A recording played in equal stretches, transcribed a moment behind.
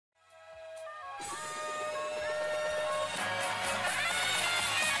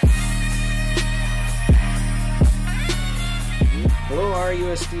Hello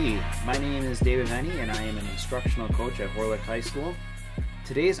RUSD, my name is David Venny and I am an instructional coach at Horlick High School.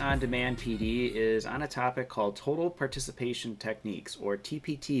 Today's On-Demand PD is on a topic called Total Participation Techniques, or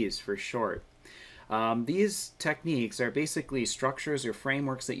TPTs for short. These techniques are basically structures or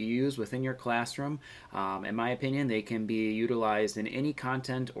frameworks that you use within your classroom. In my opinion, they can be utilized in any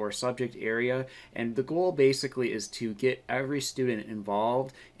content or subject area, and the goal basically is to get every student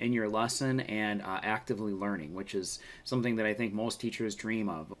involved in your lesson and actively learning, which is something that I think most teachers dream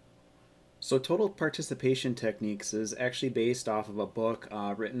of. So Total Participation Techniques is actually based off of a book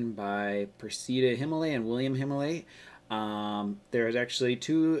written by Persida Himmalay and William Himmalay. There's actually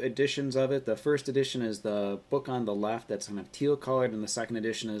two editions of it. The first edition is the book on the left that's kind of teal colored, and the second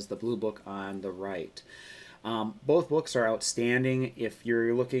edition is the blue book on the right. Both books are outstanding. If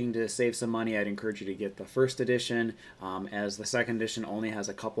you're looking to save some money, I'd encourage you to get the first edition, as the second edition only has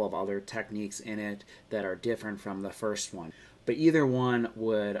a couple of other techniques in it that are different from the first one. But either one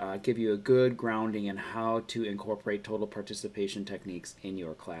would give you a good grounding in how to incorporate total participation techniques in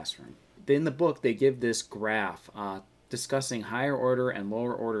your classroom. In the book, they give this graph discussing higher order and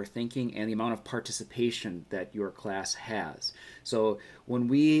lower order thinking and the amount of participation that your class has. So when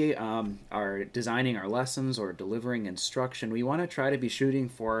we are designing our lessons or delivering instruction, we want to try to be shooting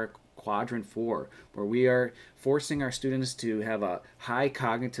for quadrant 4, where we are forcing our students to have a high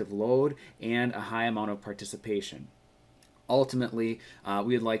cognitive load and a high amount of participation. Ultimately,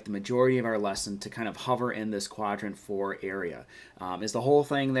 we would like the majority of our lesson to kind of hover in this quadrant 4 area. Is the whole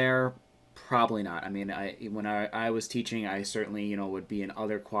thing there? Probably not. I mean, when I was teaching, I certainly, would be in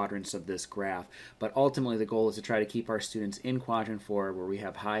other quadrants of this graph. But ultimately, the goal is to try to keep our students in quadrant 4, where we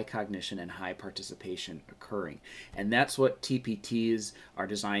have high cognition and high participation occurring. And that's what TPTs are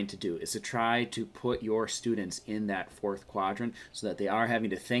designed to do, is to try to put your students in that 4th quadrant so that they are having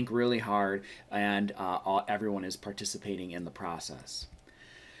to think really hard and everyone is participating in the process.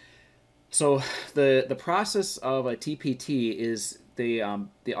 So the process of a TPT is the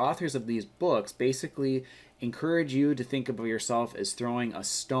authors of these books basically encourage you to think of yourself as throwing a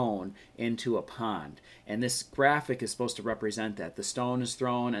stone into a pond. And this graphic is supposed to represent that. The stone is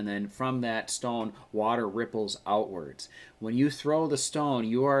thrown, and then from that stone, water ripples outwards. When you throw the stone,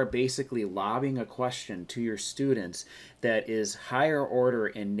 you are basically lobbing a question to your students that is higher order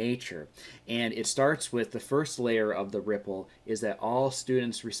in nature. And it starts with the first layer of the ripple is that all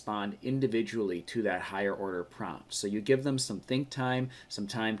students respond individually to that higher order prompt. So you give them some think time, some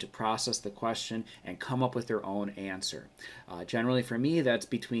time to process the question, and come up with their own answer. Generally for me, that's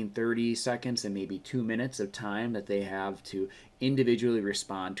between 30 seconds and maybe 2 minutes of time that they have to individually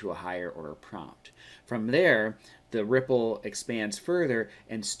respond to a higher order prompt. From there, the ripple expands further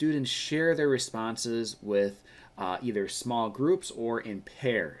and students share their responses with either small groups or in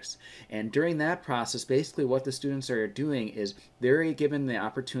pairs. And during that process, basically what the students are doing is they're given the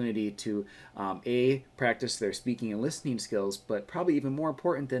opportunity to A, practice their speaking and listening skills, but probably even more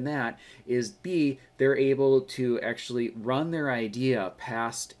important than that is B, they're able to actually run their idea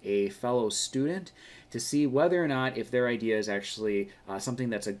past a fellow student to see whether or not if their idea is actually something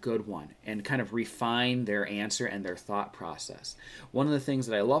that's a good one, and kind of refine their answer and their thought process. One of the things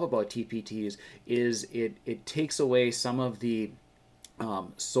that I love about TPTs is it takes away some of the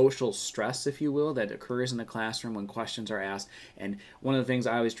social stress, if you will, that occurs in the classroom when questions are asked. And one of the things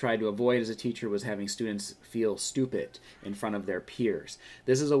I always tried to avoid as a teacher was having students feel stupid in front of their peers.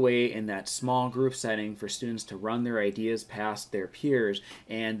 This is a way in that small group setting for students to run their ideas past their peers,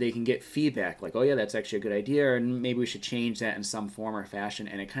 and they can get feedback like, oh yeah, that's actually a good idea, and maybe we should change that in some form or fashion.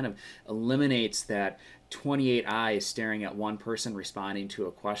 And it kind of eliminates that 28 eyes staring at one person responding to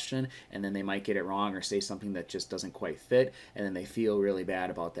a question, and then they might get it wrong or say something that just doesn't quite fit, and then they feel really bad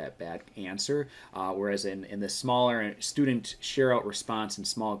about that bad answer. Whereas in the smaller student share out response in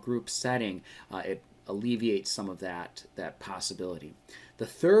small group setting, it alleviates some of that possibility. The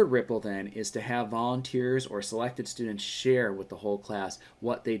third ripple then is to have volunteers or selected students share with the whole class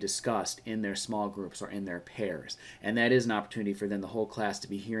what they discussed in their small groups or in their pairs. And that is an opportunity for then the whole class to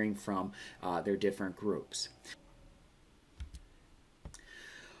be hearing from their different groups.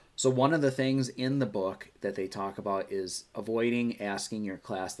 So one of the things in the book that they talk about is avoiding asking your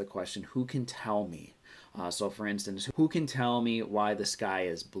class the question, who can tell me? So for instance, who can tell me why the sky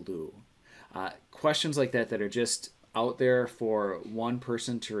is blue? Questions like that are just out there for one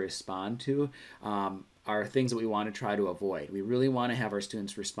person to respond to are things that we want to try to avoid. We really want to have our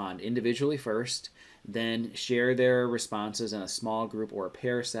students respond individually first, then share their responses in a small group or a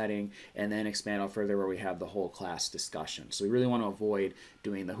pair setting, and then expand out further where we have the whole class discussion. So we really want to avoid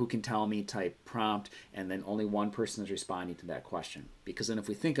doing the who can tell me type prompt and then only one person is responding to that question. Because then if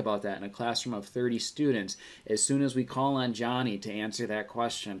we think about that, in a classroom of 30 students, as soon as we call on Johnny to answer that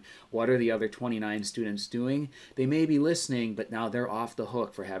question, what are the other 29 students doing? They may be listening, but now they're off the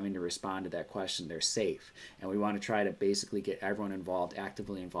hook for having to respond to that question. They're safe. And we want to try to basically get everyone involved,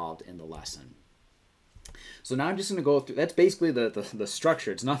 actively involved in the lesson. So now I'm just going to go through, that's basically the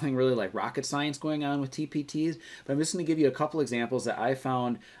structure. It's nothing really like rocket science going on with TPTs, but I'm just going to give you a couple examples that I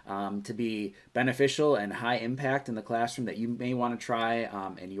found to be beneficial and high impact in the classroom that you may want to try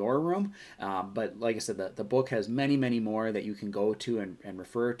in your room. But like I said, the book has many, many more that you can go to and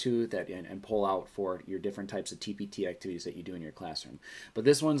refer to that and pull out for your different types of TPT activities that you do in your classroom. But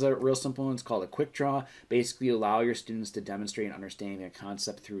this one's a real simple one. It's called a quick draw. Basically allow your students to demonstrate and understanding a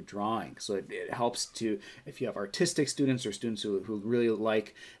concept through drawing. So it helps to, if you have artistic students or students who really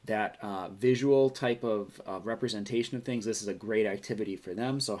like that visual type of representation of things, this is a great activity for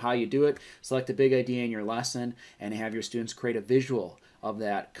them. So how you do it, select a big idea in your lesson and have your students create a visual of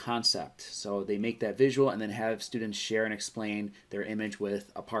that concept. So they make that visual and then have students share and explain their image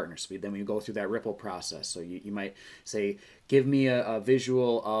with a partner. So then we go through that ripple process. So you might say, give me a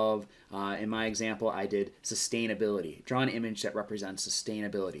visual of, in my example, I did sustainability. Draw an image that represents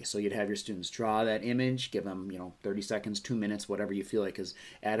sustainability. So you'd have your students draw that image, give them 30 seconds, 2 minutes, whatever you feel like is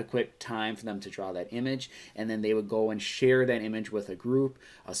adequate time for them to draw that image. And then they would go and share that image with a group,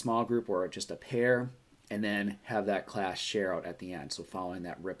 a small group or just a pair, and then have that class share out at the end, so following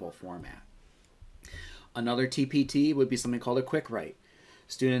that ripple format. Another TPT would be something called a quick write.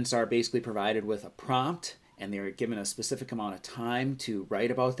 Students are basically provided with a prompt and they're given a specific amount of time to write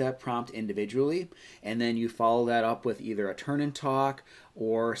about that prompt individually, and then you follow that up with either a turn and talk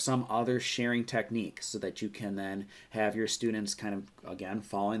or some other sharing technique so that you can then have your students kind of, again,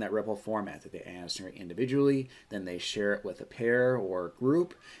 following that ripple format, that they answer it individually, then they share it with a pair or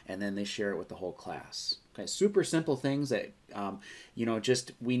group, and then they share it with the whole class. Okay, super simple things that,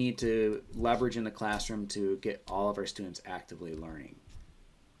 just we need to leverage in the classroom to get all of our students actively learning.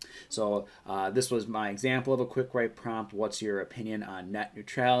 So this was my example of a quick write prompt. What's your opinion on net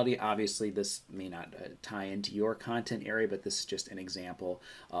neutrality? Obviously, this may not tie into your content area, but this is just an example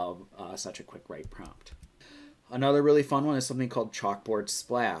of such a quick write prompt. Another really fun one is something called Chalkboard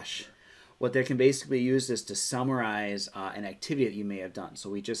Splash. What that can basically be used is to summarize an activity that you may have done. So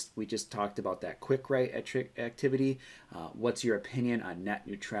we just talked about that quick write activity. What's your opinion on net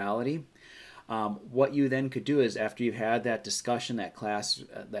neutrality? What you then could do is, after you've had that discussion, that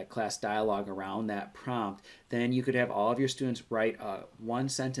class dialogue around that prompt, then you could have all of your students write a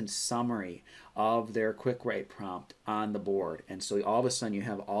one-sentence summary of their quick write prompt on the board. And so all of a sudden you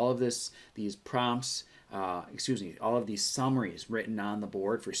have all of these prompts, all of these summaries written on the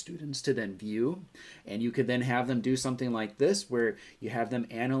board for students to then view. And you could then have them do something like this, where you have them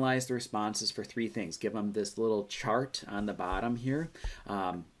analyze the responses for 3 things. Give them this little chart on the bottom here,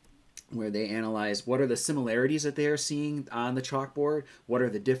 where they analyze what are the similarities that they are seeing on the chalkboard, what are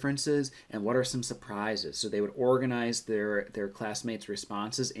the differences, and what are some surprises. So they would organize their classmates'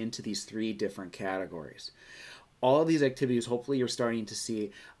 responses into these 3 different categories. All of these activities, hopefully you're starting to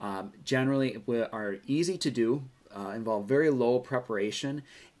see, generally are easy to do, involve very low preparation,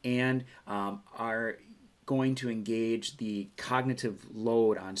 and are going to engage the cognitive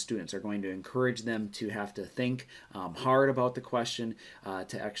load on students, are going to encourage them to have to think hard about the question,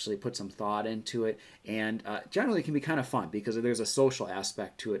 to actually put some thought into it, and generally can be kind of fun because there's a social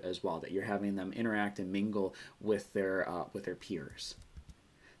aspect to it as well, that you're having them interact and mingle with their peers.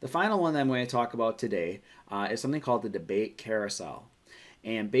 The final one that I'm going to talk about today is something called the debate carousel.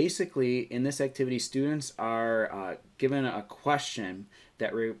 And basically, in this activity, students are given a question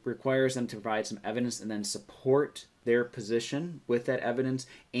that requires them to provide some evidence and then support their position with that evidence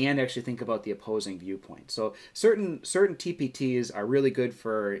and actually think about the opposing viewpoint. So certain TPTs are really good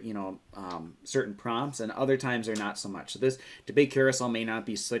for certain prompts, and other times they're not so much. So this debate carousel may not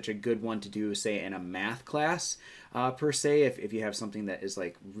be such a good one to do, say, in a math class per se, if you have something that is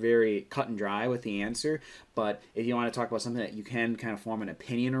like very cut and dry with the answer. But if you want to talk about something that you can kind of form an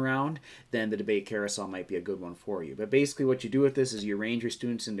opinion around, then the debate carousel might be a good one for you. But basically what you do with this is you arrange your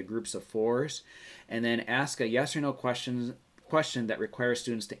students into groups of 4s and then ask a yes or no question that requires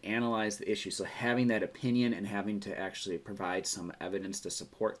students to analyze the issue. So having that opinion and having to actually provide some evidence to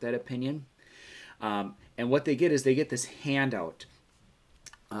support that opinion. And what they get is they get this handout.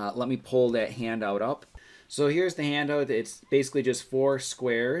 Let me pull that handout up. So here's the handout. It's basically just 4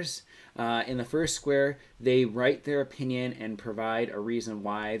 squares. In the first square, they write their opinion and provide a reason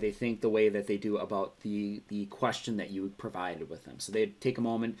why they think the way that they do about the question that you provided with them. So they take a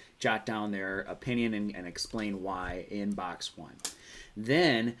moment, jot down their opinion, and explain why in box 1.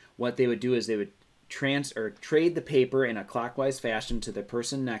 Then what they would do is they would trade the paper in a clockwise fashion to the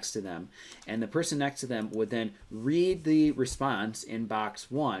person next to them, and the person next to them would then read the response in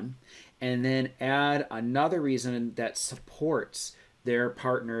box 1 and then add another reason that supports their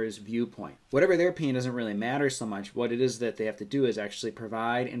partner's viewpoint. Whatever their opinion doesn't really matter so much. What it is that they have to do is actually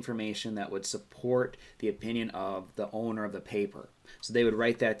provide information that would support the opinion of the owner of the paper. So they would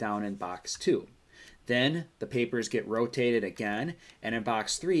write that down in box 2. Then the papers get rotated again, and in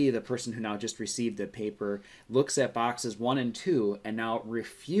box 3, the person who now just received the paper looks at boxes 1 and 2 and now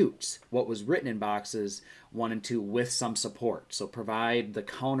refutes what was written in boxes 1 and 2 with some support. So provide the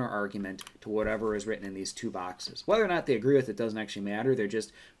counter argument to whatever is written in these 2 boxes. Whether or not they agree with it doesn't actually matter. They're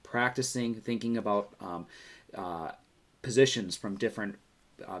just practicing thinking about positions from different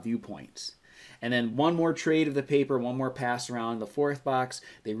viewpoints. And then one more trade of the paper, one more pass around the 4th box.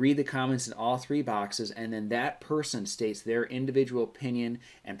 They read the comments in all 3 boxes, and then that person states their individual opinion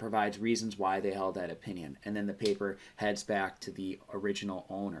and provides reasons why they held that opinion. And then the paper heads back to the original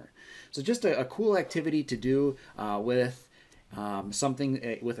owner. So just a cool activity to do with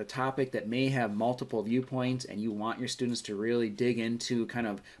something with a topic that may have multiple viewpoints, and you want your students to really dig into kind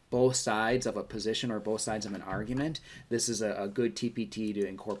of both sides of a position or both sides of an argument. This is a good TPT to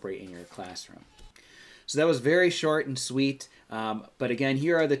incorporate in your classroom. So that was very short and sweet, but again,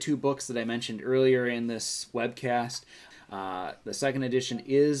 here are the 2 books that I mentioned earlier in this webcast. The 2nd edition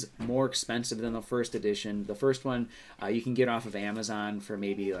is more expensive than the 1st edition. The first one you can get off of Amazon for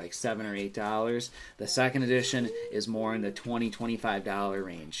maybe like $7 or $8. The 2nd edition is more in the $20, $25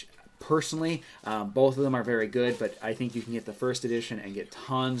 range. Personally, both of them are very good, but I think you can get the 1st edition and get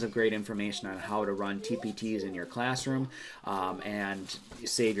tons of great information on how to run TPTs in your classroom and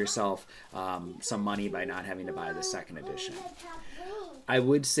save yourself some money by not having to buy the 2nd edition. I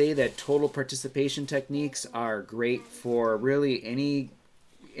would say that total participation techniques are great for really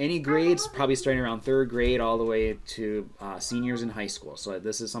any grades, probably starting around 3rd grade all the way to seniors in high school. So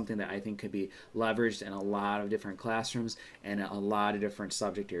this is something that I think could be leveraged in a lot of different classrooms and a lot of different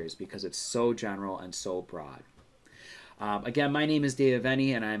subject areas because it's so general and so broad. Again, my name is David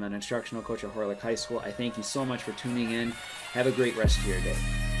Venny, and I'm an instructional coach at Horlick High School. I thank you so much for tuning in. Have a great rest of your day.